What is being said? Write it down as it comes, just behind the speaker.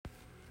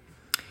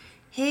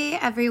Hey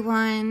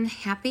everyone,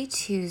 happy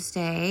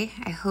Tuesday.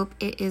 I hope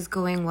it is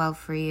going well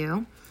for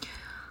you.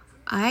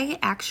 I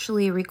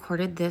actually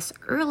recorded this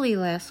early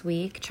last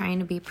week trying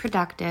to be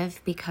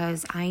productive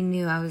because I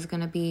knew I was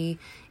going to be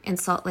in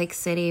Salt Lake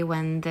City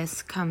when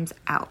this comes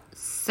out.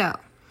 So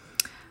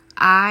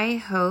I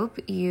hope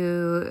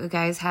you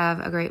guys have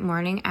a great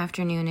morning,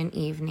 afternoon, and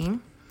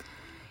evening.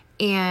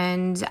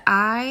 And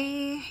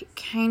I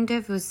kind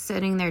of was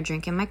sitting there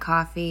drinking my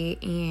coffee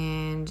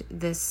and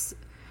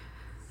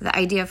the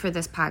idea for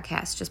this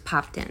podcast just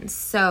popped in.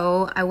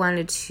 So I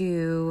wanted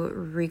to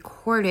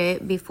record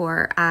it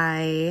before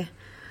I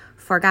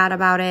forgot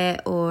about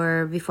it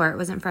or before it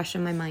wasn't fresh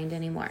in my mind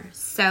anymore.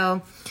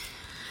 So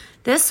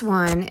this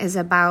one is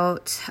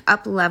about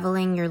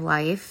up-leveling your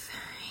life.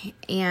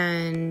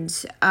 And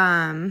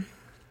I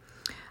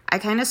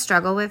kind of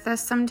struggle with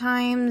this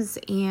sometimes,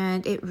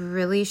 and it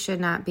really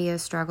should not be a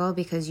struggle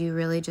because you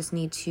really just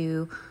need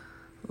to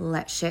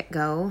let shit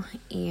go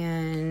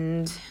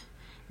and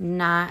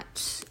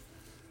not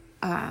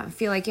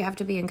feel like you have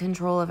to be in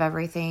control of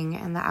everything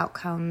and the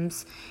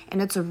outcomes,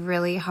 and it's a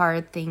really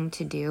hard thing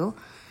to do.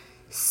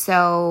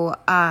 So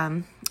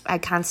I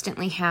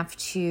constantly have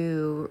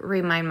to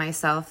remind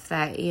myself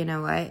that, you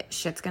know what,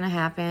 shit's gonna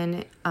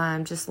happen,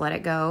 just let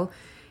it go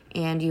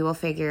and you will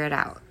figure it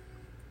out.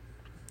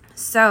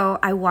 So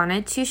I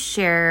wanted to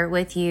share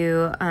with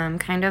you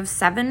kind of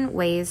 7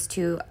 ways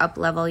to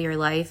up-level your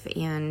life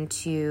and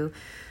to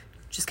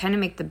just kind of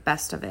make the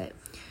best of it.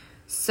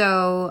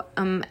 So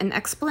an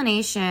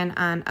explanation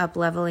on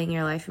up-leveling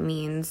your life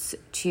means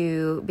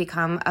to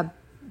become a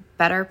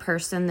better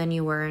person than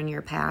you were in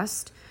your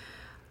past,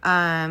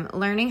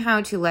 learning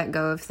how to let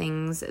go of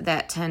things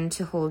that tend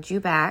to hold you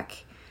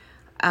back,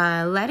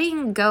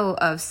 letting go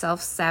of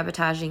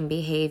self-sabotaging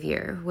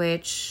behavior,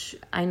 which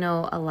I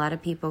know a lot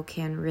of people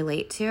can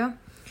relate to,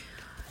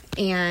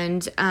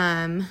 and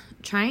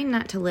trying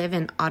not to live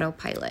in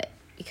autopilot,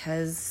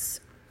 because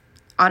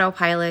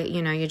autopilot,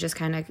 you just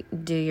kind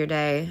of do your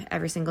day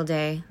every single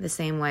day the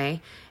same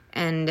way,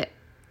 and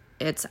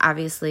it's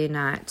obviously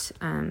not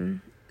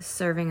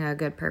serving a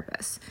good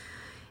purpose.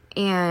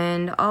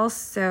 And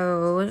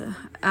also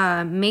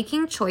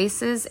making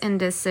choices and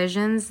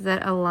decisions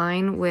that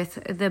align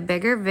with the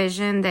bigger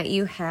vision that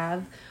you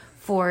have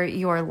for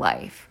your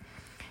life.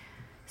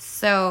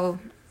 So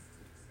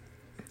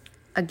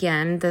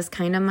again, this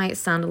kind of might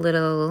sound a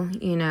little,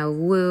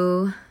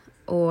 woo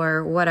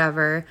or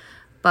whatever,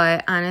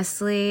 but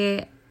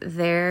honestly,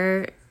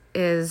 there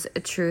is a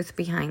truth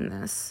behind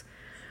this.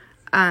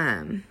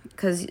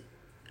 Because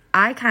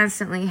I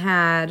constantly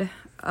had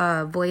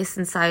a voice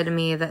inside of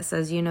me that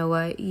says, you know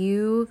what,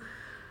 you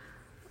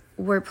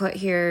were put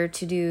here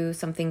to do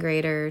something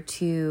greater,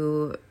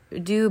 to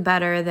do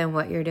better than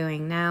what you're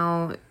doing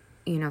now,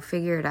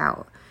 figure it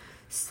out.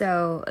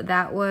 So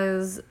that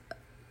was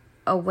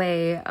a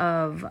way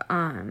of,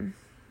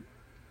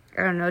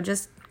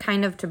 just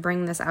kind of to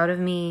bring this out of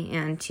me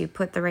and to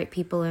put the right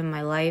people in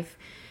my life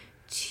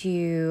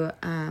to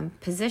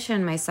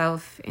position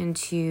myself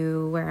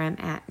into where I'm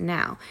at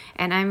now.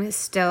 And I'm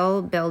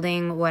still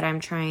building what I'm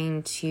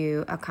trying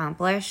to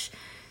accomplish.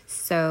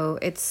 So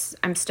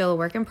I'm still a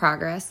work in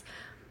progress.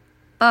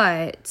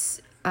 But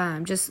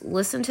just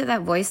listen to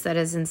that voice that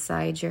is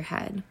inside your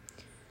head.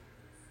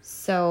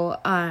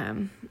 So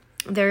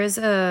there is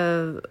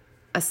a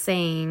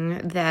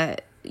saying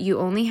that you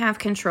only have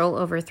control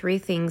over 3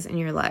 things in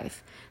your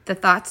life: the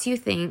thoughts you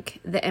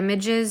think, the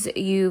images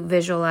you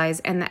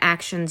visualize, and the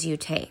actions you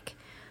take.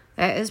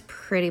 That is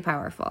pretty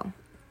powerful.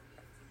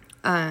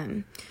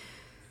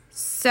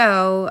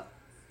 So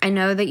I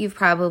know that you've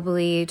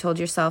probably told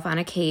yourself on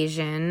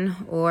occasion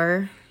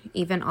or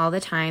even all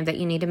the time that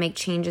you need to make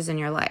changes in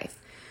your life.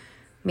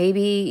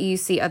 Maybe you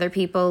see other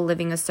people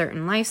living a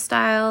certain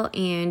lifestyle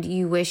and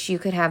you wish you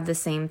could have the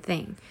same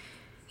thing.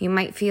 You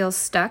might feel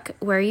stuck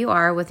where you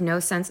are with no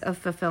sense of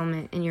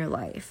fulfillment in your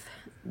life.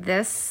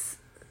 This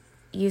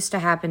used to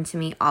happen to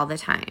me all the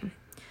time.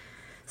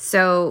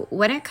 So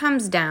when it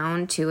comes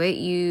down to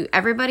it,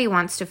 everybody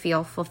wants to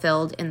feel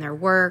fulfilled in their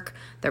work,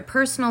 their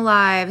personal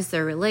lives,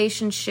 their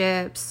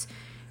relationships,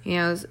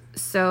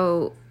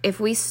 so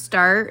if we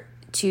start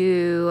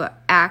to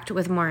act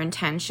with more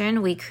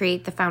intention, we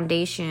create the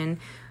foundation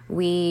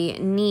we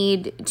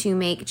need to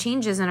make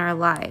changes in our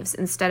lives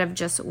instead of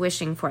just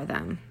wishing for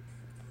them.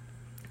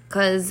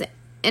 Because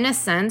in a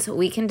sense,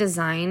 we can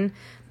design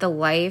the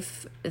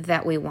life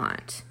that we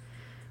want.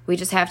 We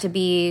just have to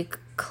be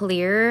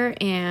clear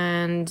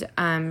and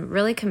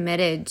really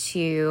committed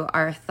to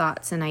our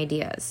thoughts and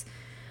ideas.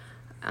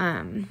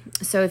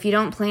 So if you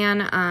don't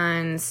plan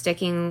on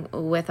sticking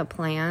with a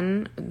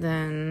plan,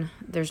 then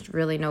there's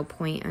really no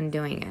point in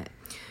doing it.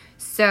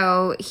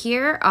 So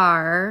here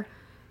are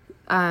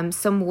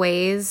some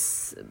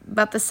ways,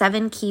 about the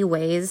 7 key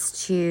ways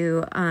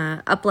to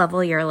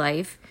up-level your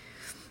life.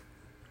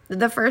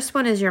 The first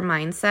one is your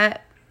mindset,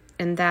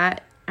 and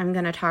that I'm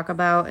going to talk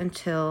about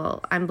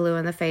until I'm blue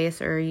in the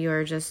face or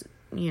you're just,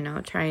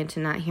 trying to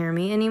not hear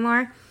me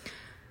anymore.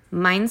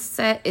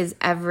 Mindset is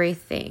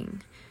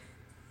everything.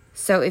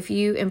 So if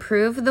you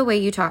improve the way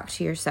you talk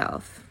to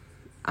yourself,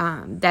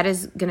 that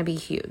is going to be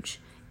huge.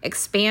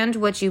 Expand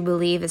what you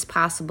believe is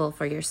possible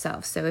for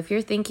yourself. So if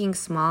you're thinking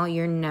small,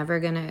 you're never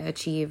going to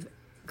achieve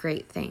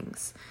great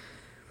things.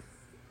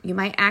 You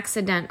might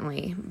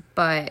accidentally,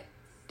 but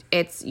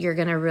you're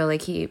going to really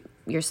keep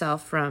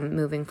yourself from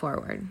moving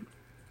forward.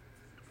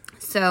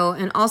 So,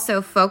 and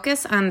also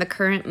focus on the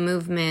current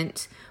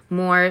movement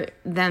more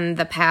than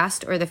the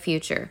past or the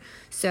future.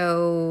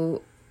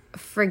 So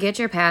forget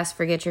your past,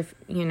 forget your,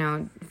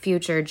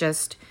 future.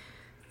 Just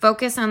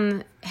focus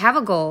on, have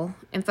a goal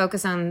and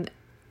focus on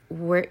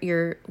where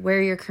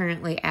you're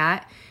currently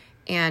at,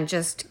 and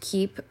just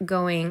keep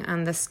going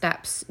on the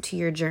steps to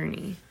your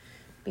journey.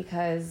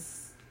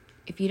 Because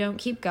if you don't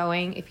keep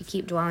going, if you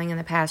keep dwelling in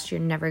the past, you're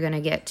never going to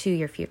get to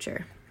your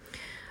future.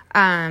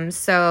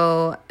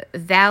 So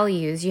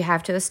values, you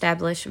have to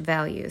establish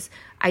values.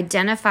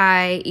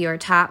 Identify your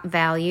top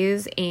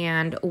values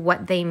and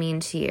what they mean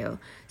to you.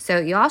 So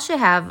you all should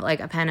have like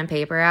a pen and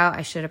paper out.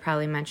 I should have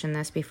probably mentioned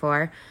this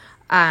before.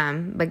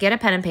 But get a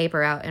pen and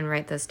paper out and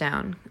write this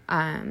down.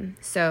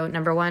 So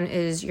number one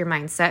is your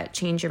mindset.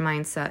 Change your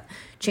mindset.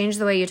 Change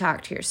the way you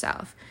talk to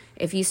yourself.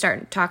 If you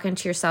start talking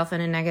to yourself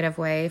in a negative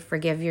way,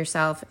 forgive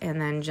yourself,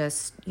 and then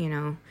just,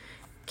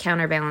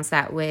 counterbalance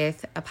that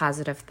with a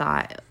positive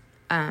thought.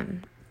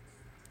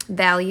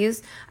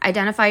 Values.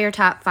 Identify your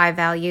top 5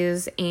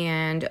 values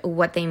and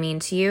what they mean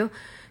to you.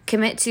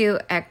 Commit to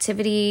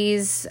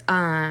activities,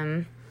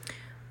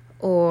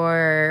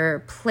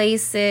 or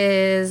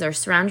places, or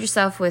surround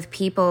yourself with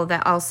people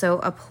that also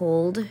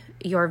uphold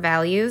your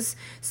values.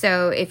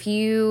 So if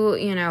you,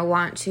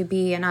 want to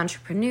be an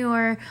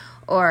entrepreneur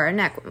or a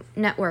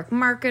network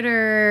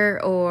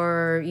marketer,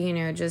 or,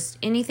 just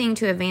anything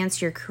to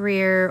advance your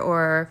career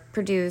or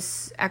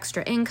produce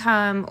extra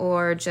income,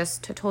 or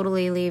just to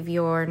totally leave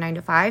your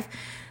 9-to-5,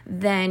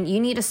 then you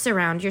need to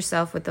surround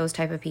yourself with those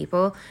type of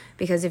people.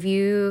 Because if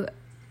you,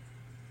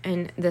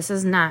 and this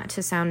is not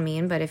to sound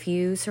mean, but if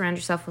you surround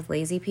yourself with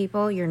lazy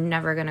people, you're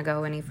never going to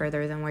go any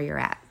further than where you're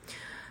at.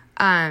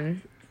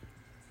 And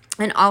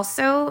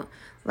also,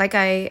 like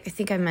I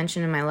think I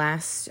mentioned in my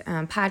last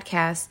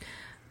podcast,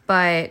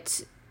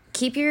 but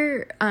keep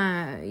your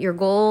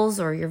goals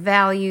or your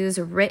values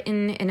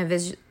written in a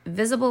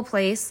visible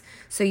place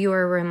so you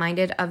are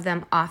reminded of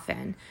them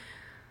often.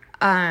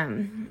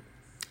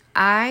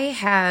 I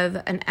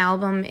have an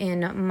album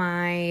in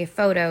my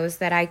photos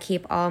that I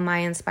keep all my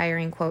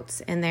inspiring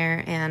quotes in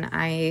there, and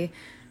I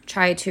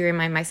try to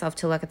remind myself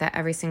to look at that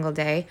every single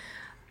day.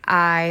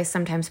 I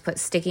sometimes put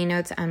sticky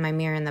notes on my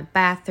mirror in the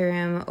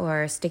bathroom,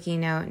 or a sticky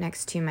note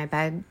next to my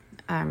bed,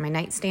 my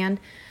nightstand.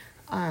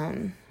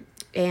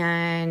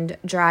 And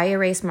dry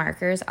erase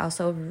markers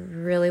also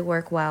really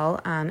work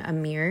well on a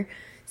mirror.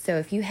 So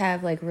if you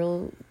have like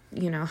real,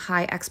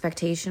 high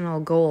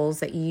expectational goals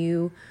that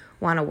you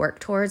want to work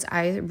towards,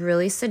 I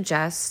really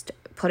suggest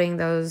putting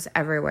those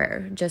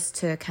everywhere, just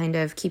to kind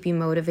of keep you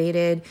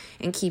motivated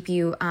and keep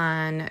you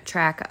on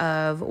track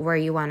of where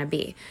you want to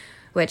be,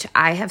 which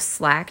I have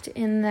slacked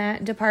in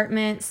that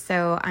department.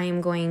 So I am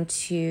going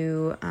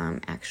to,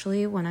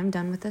 actually, when I'm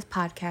done with this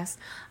podcast,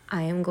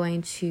 I am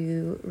going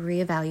to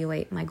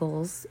reevaluate my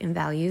goals and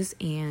values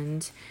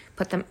and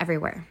put them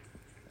everywhere.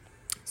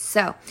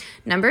 So,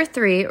 number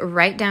 3,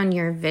 write down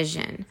your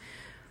vision.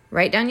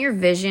 Write down your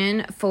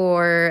vision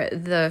for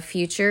the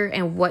future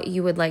and what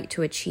you would like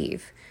to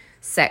achieve.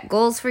 Set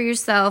goals for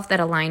yourself that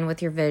align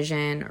with your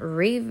vision.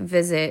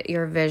 Revisit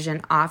your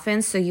vision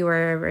often so you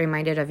are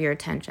reminded of your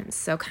intentions.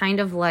 So kind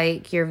of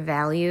like your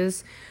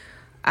values.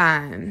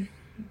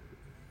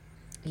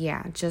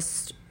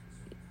 Just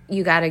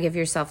you got to give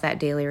yourself that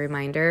daily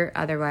reminder.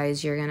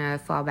 Otherwise, you're going to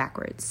fall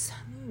backwards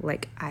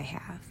like I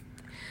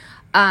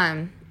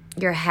have.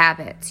 Your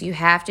habits. You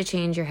have to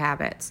change your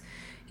habits.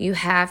 You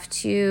have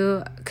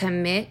to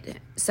commit.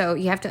 So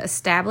you have to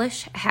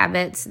establish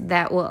habits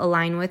that will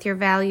align with your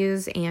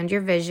values and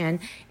your vision,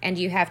 and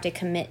you have to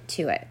commit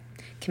to it.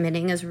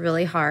 Committing is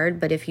really hard,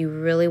 but if you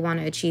really want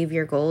to achieve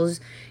your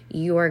goals,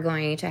 you are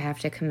going to have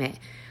to commit.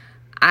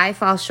 I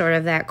fall short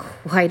of that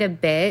quite a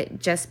bit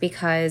just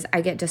because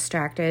I get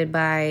distracted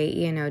by,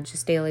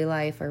 just daily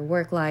life or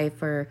work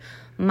life or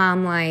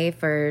mom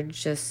life or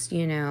just,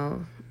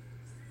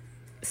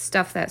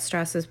 stuff that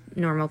stresses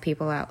normal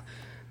people out.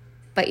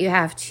 But you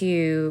have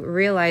to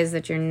realize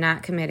that you're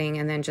not committing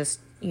and then just,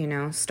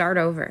 start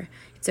over.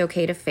 It's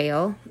okay to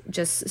fail.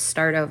 Just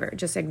start over.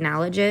 Just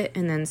acknowledge it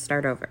and then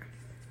start over.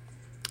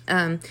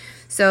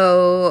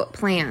 So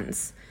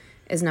plans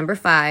is number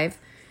 5.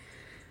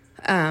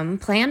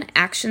 Plan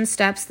action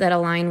steps that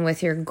align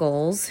with your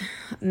goals.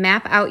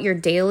 Map out your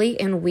daily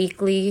and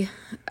weekly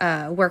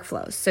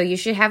workflows. So you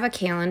should have a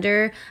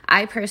calendar.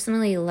 I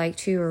personally like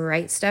to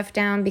write stuff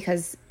down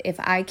because if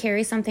I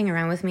carry something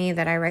around with me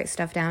that I write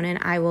stuff down in,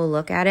 I will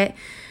look at it.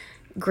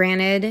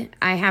 Granted,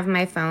 I have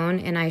my phone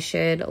and I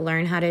should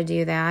learn how to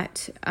do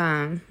that.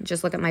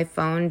 Just look at my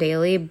phone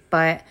daily,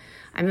 but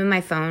I'm in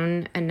my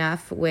phone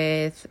enough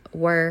with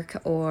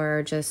work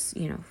or just,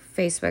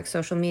 Facebook,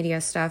 social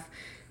media stuff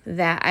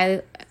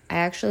that I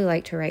actually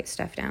like to write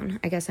stuff down.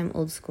 I guess I'm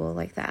old school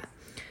like that.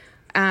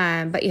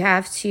 But you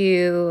have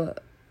to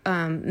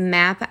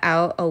map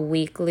out a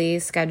weekly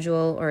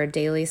schedule or a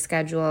daily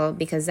schedule,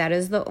 because that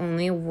is the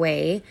only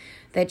way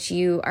that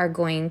you are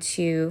going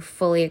to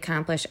fully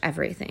accomplish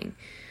everything.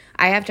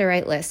 I have to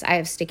write lists. I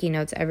have sticky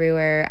notes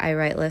everywhere. I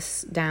write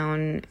lists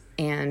down,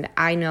 and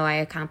I know I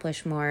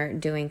accomplish more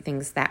doing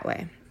things that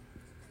way.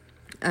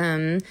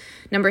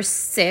 Number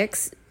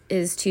 6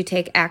 is to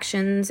take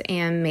actions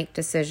and make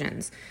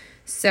decisions.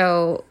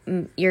 So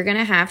you're going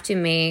to have to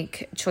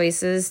make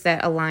choices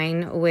that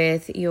align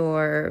with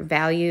your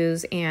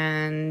values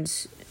and,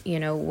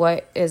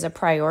 what is a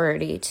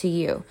priority to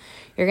you.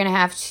 You're going to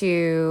have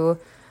to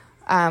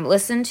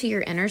listen to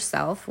your inner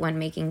self when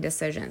making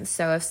decisions.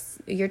 So if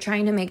you're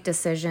trying to make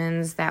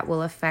decisions that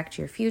will affect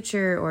your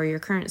future or your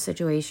current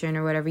situation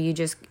or whatever,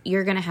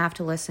 you're going to have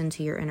to listen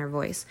to your inner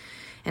voice.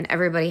 And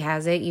everybody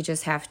has it. You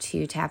just have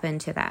to tap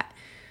into that.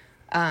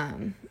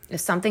 If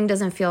something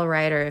doesn't feel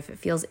right, or if it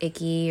feels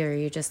icky, or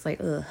you're just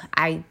like, ugh,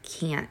 I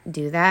can't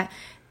do that,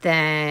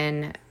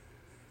 then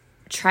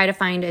try to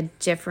find a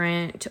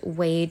different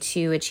way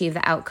to achieve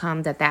the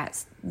outcome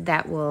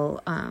that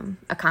will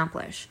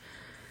accomplish.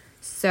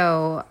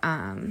 So,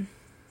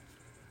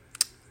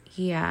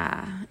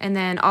 yeah. And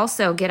then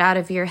also get out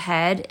of your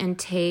head and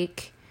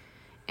take,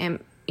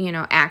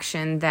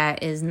 action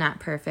that is not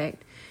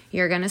perfect.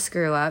 You're going to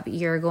screw up.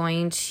 You're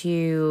going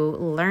to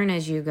learn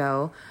as you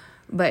go.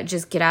 But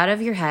just get out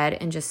of your head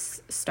and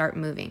just start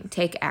moving.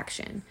 Take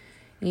action.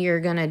 You're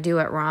going to do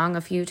it wrong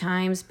a few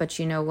times, but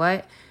you know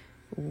what?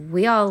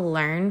 We all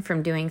learn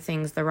from doing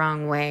things the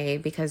wrong way,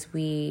 because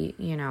nobody's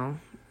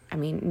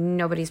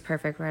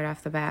perfect right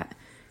off the bat.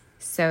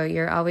 So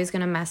you're always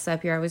going to mess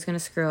up. You're always going to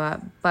screw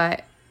up.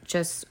 But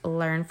just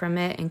learn from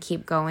it and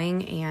keep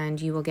going, and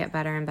you will get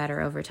better and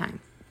better over time.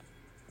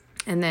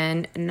 And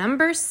then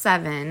number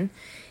 7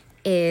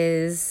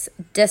 is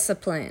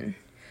discipline.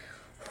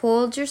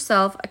 Hold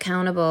yourself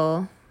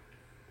accountable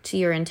to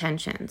your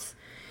intentions.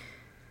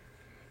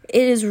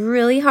 It is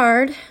really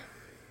hard,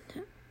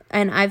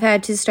 and I've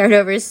had to start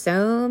over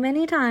so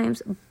many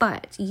times,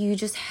 but you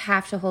just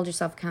have to hold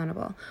yourself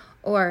accountable.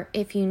 Or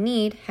if you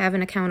need, have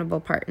an accountable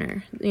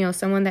partner,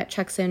 someone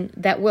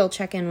that will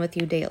check in with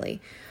you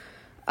daily.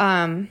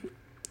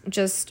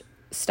 Just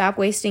stop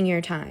wasting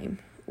your time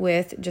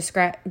with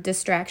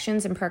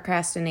distractions and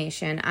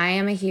procrastination. I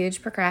am a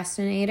huge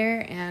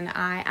procrastinator, and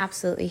I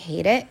absolutely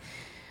hate it.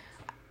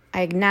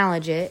 I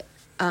acknowledge it,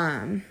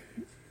 and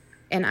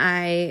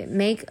I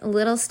make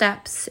little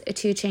steps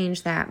to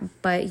change that,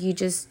 but you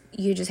just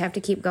have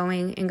to keep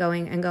going and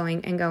going and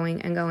going and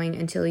going and going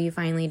until you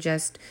finally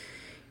just,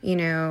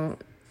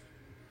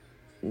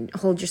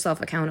 hold yourself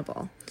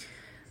accountable.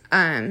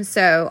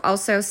 So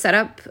also set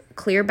up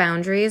clear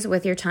boundaries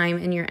with your time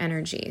and your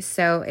energy.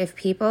 So if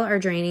people are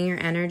draining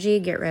your energy,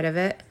 get rid of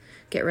it,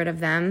 get rid of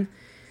them.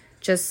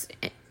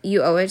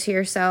 You owe it to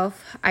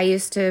yourself. I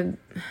used to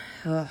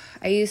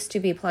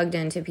be plugged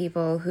into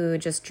people who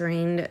just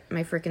drained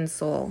my freaking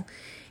soul,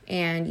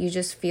 and you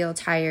just feel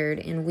tired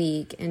and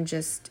weak and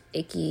just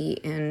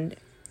icky. And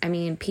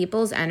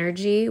people's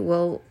energy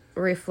will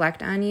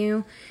reflect on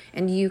you,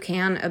 and you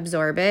can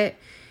absorb it.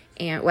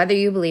 And whether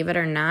you believe it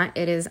or not,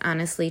 it is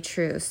honestly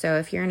true. So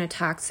if you're in a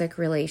toxic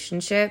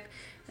relationship,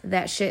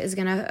 that shit is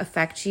going to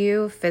affect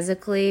you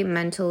physically,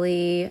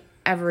 mentally,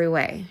 every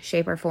way,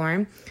 shape or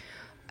form.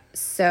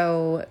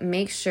 So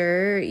make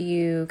sure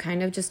you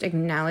kind of just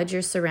acknowledge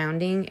your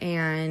surrounding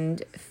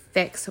and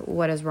fix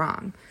what is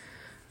wrong.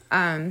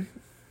 I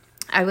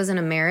was in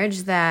a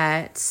marriage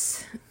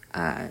that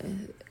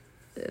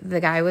the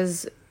guy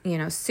was,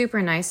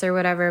 super nice or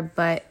whatever,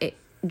 but it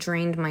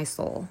drained my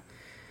soul,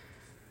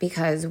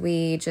 because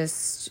we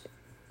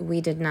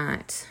did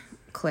not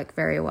click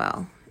very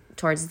well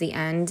towards the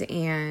end,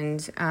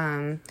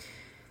 and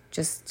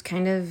just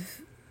kind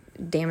of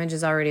damage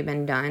has already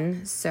been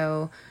done.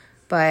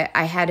 But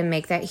I had to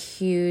make that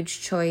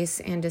huge choice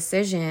and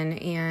decision,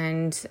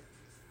 and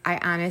I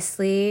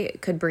honestly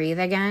could breathe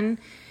again.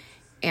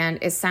 And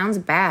it sounds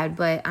bad,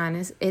 but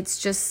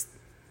it's just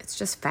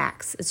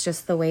facts. It's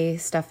just the way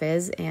stuff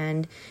is,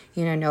 and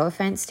no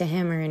offense to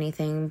him or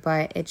anything,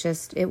 but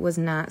it was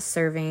not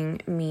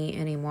serving me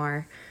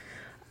anymore.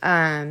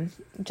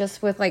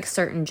 Just with like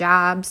certain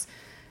jobs,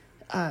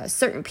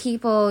 certain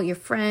people, your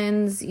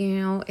friends,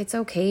 it's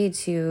okay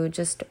to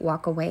just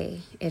walk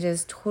away. It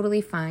is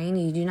totally fine.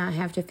 You do not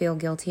have to feel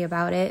guilty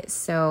about it.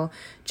 So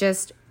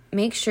just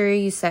make sure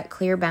you set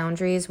clear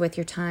boundaries with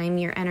your time,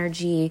 your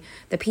energy,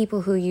 the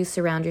people who you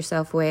surround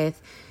yourself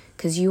with,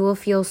 because you will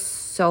feel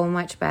so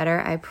much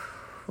better. I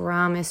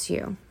promise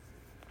you.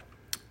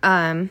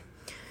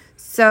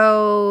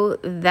 So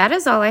that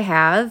is all I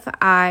have.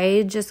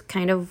 I just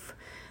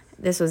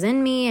this was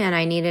in me, and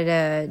I needed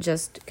to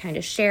just kind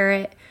of share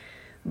it.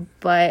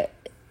 But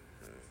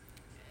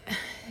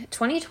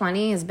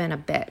 2020 has been a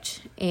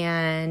bitch,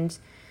 and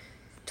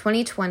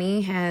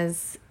 2020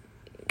 has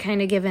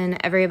kind of given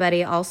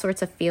everybody all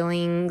sorts of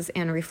feelings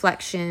and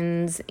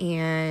reflections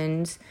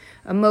and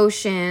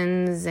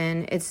emotions,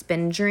 and it's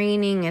been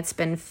draining, it's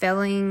been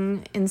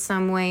filling in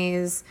some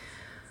ways.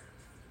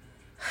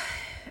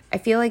 I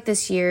feel like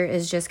this year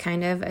is just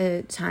kind of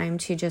a time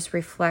to just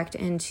reflect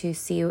and to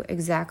see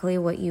exactly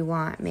what you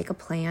want. Make a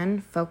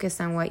plan, focus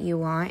on what you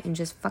want, and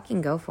just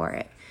fucking go for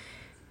it.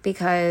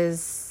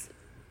 Because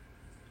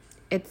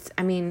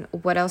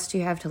what else do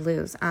you have to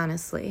lose,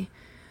 honestly?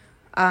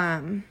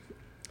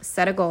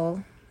 Set a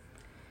goal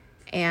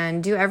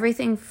and do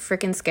everything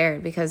freaking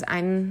scared, because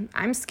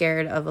I'm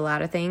scared of a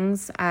lot of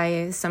things.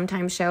 I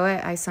sometimes show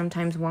it, I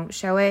sometimes won't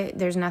show it.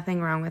 There's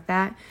nothing wrong with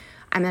that.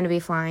 I'm going to be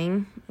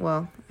flying.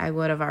 Well, I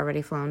would have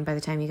already flown by the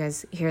time you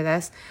guys hear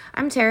this.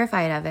 I'm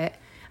terrified of it.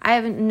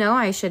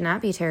 I should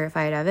not be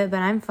terrified of it, but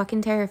I'm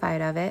fucking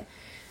terrified of it.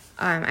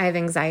 I have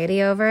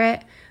anxiety over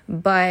it,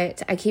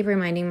 but I keep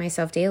reminding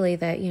myself daily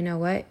that, you know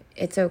what,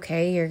 it's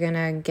okay. You're going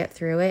to get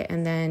through it,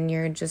 and then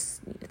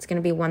it's going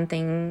to be one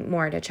thing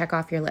more to check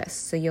off your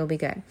list, so you'll be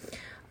good.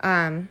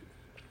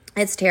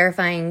 It's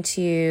terrifying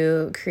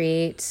to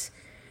create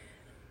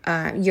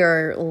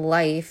your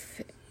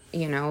life,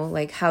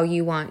 like how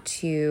you want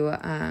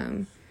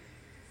to,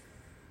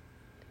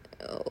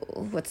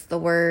 what's the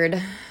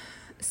word?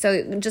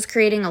 So just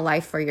creating a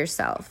life for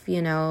yourself,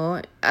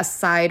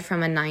 aside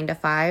from a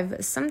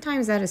 9-to-5,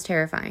 sometimes that is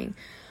terrifying.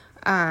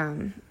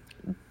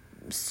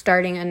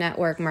 Starting a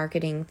network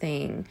marketing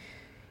thing,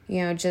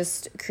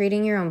 just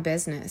creating your own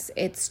business.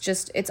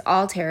 It's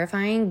all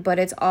terrifying, but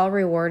it's all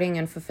rewarding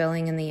and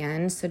fulfilling in the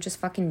end. So just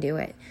fucking do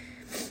it.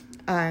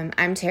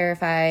 I'm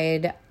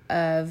terrified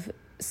of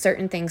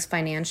certain things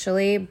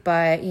financially,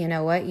 but you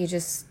know what?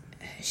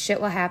 Shit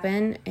will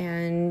happen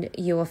and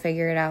you will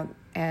figure it out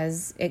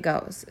as it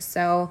goes.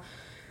 So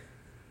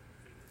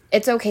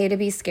it's okay to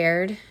be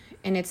scared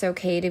and it's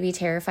okay to be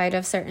terrified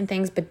of certain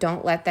things, but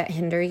don't let that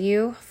hinder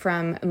you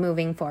from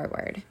moving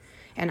forward.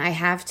 And I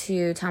have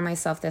to tell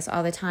myself this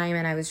all the time,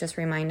 and I was just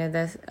reminded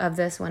of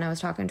this when I was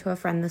talking to a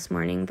friend this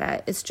morning,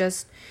 that it's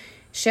just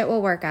shit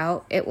will work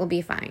out. It will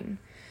be fine.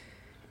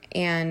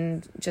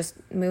 And just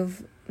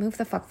move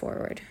the fuck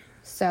forward.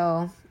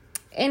 So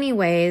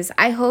anyways,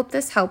 I hope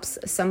this helps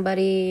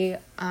somebody,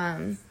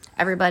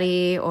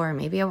 everybody, or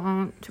maybe it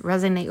won't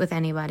resonate with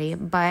anybody,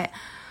 but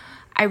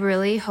I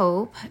really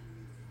hope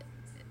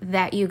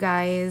that you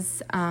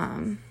guys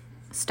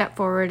step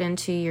forward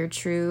into your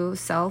true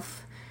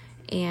self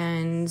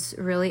and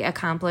really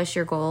accomplish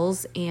your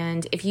goals.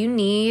 And if you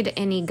need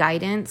any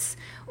guidance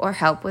or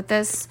help with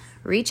this,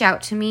 reach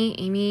out to me,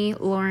 Amy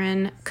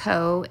Lauren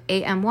Co,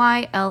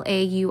 AMYLAURENCO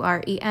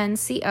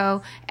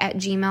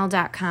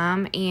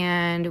 @gmail.com,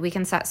 and we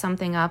can set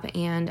something up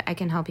and I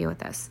can help you with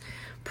this.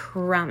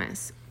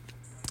 Promise.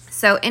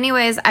 So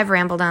anyways, I've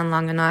rambled on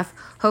long enough.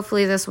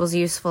 Hopefully this was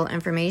useful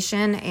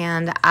information,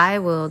 and I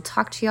will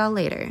talk to y'all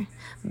later.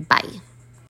 Bye.